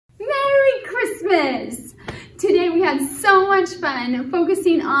Christmas. Today we had so much fun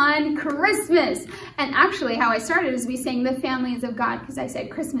focusing on Christmas. And actually how I started is we sang the families of God, because I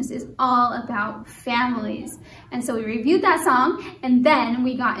said Christmas is all about families. And so we reviewed that song and then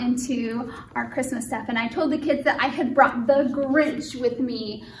we got into our Christmas stuff. And I told the kids that I had brought the Grinch with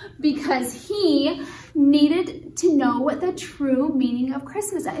me because he needed to know what the true meaning of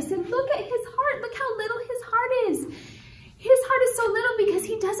Christmas is. I said, look at his heart. Look how little his heart is. His heart is so little because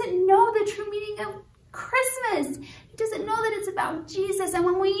he doesn't know the true meaning of Christmas. He doesn't know that it's about Jesus. And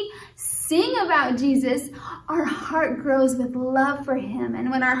when we sing about Jesus, our heart grows with love for him. And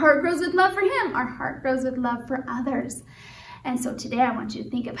when our heart grows with love for him, our heart grows with love for others. And so today I want you to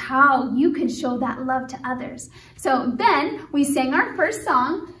think of how you can show that love to others. So then we sang our first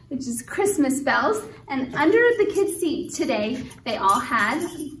song, which is Christmas Bells. And under the kids' seat today, they all had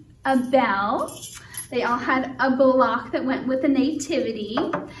a bell. They all had a block that went with the nativity,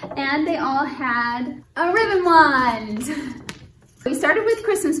 and they all had a ribbon wand. We started with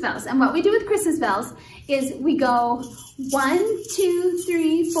Christmas bells, and what we do with Christmas bells is we go 1, 2,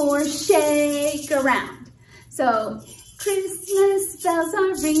 3, 4, shake around. So Christmas bells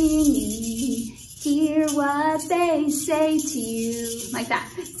are ringing, hear what they say to you, like that.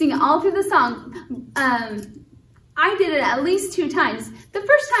 Sing it all through the song. I did it at least 2 times. The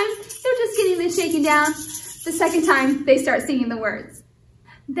first time, they're just getting this shaking down. The second time, they start singing the words.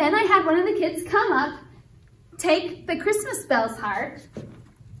 Then I had one of the kids come up, take the Christmas bells heart,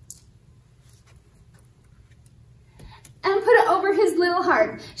 and put it over his little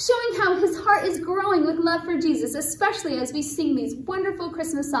heart, showing how his heart is growing with love for Jesus, especially as we sing these wonderful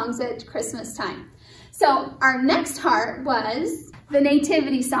Christmas songs at Christmas time. So our next heart was the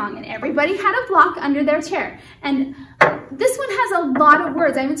Nativity Song, and everybody had a block under their chair. And this one has a lot of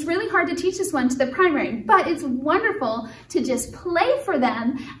words. I mean, it's really hard to teach this one to the primary, but it's wonderful to just play for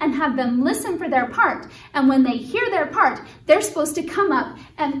them and have them listen for their part. And when they hear their part, they're supposed to come up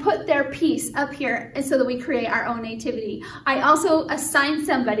and put their piece up here so that we create our own nativity. I also assigned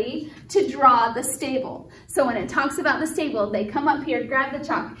somebody to draw the stable. So when it talks about the stable, they come up here, grab the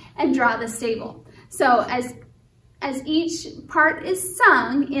chalk, and draw the stable. So as each part is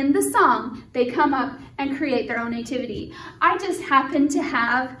sung in the song, they come up and create their own nativity. I just happen to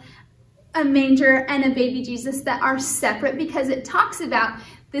have a manger and a baby Jesus that are separate because it talks about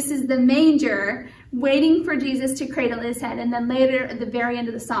this is the manger waiting for Jesus to cradle his head. And then later at the very end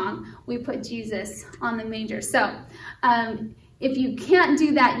of the song, we put Jesus on the manger. So if you can't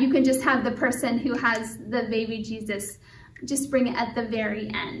do that, you can just have the person who has the baby Jesus just bring it at the very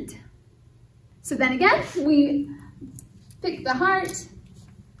end. So then again, we pick the heart.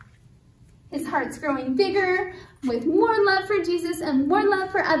 His heart's growing bigger with more love for Jesus and more love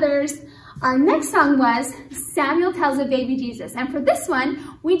for others. Our next song was Samuel Tells a Baby Jesus. And for this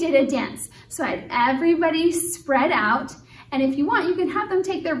one, we did a dance. So I had everybody spread out. And if you want, you can have them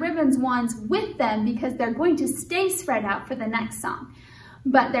take their ribbons wands with them because they're going to stay spread out for the next song.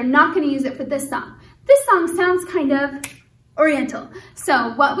 But they're not going to use it for this song. This song sounds kind of Oriental.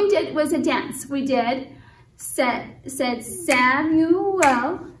 So what we did was a dance. We said Samuel,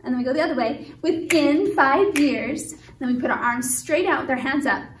 and then we go the other way, within 5 years. Then we put our arms straight out with our hands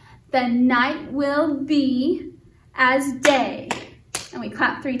up. The night will be as day. And we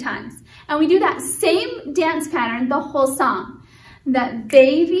clap 3 times. And we do that same dance pattern the whole song. That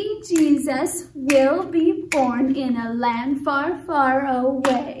baby Jesus will be born in a land far, far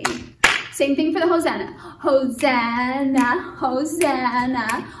away. Same thing for the Hosanna. Hosanna,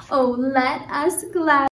 Hosanna, oh let us glad.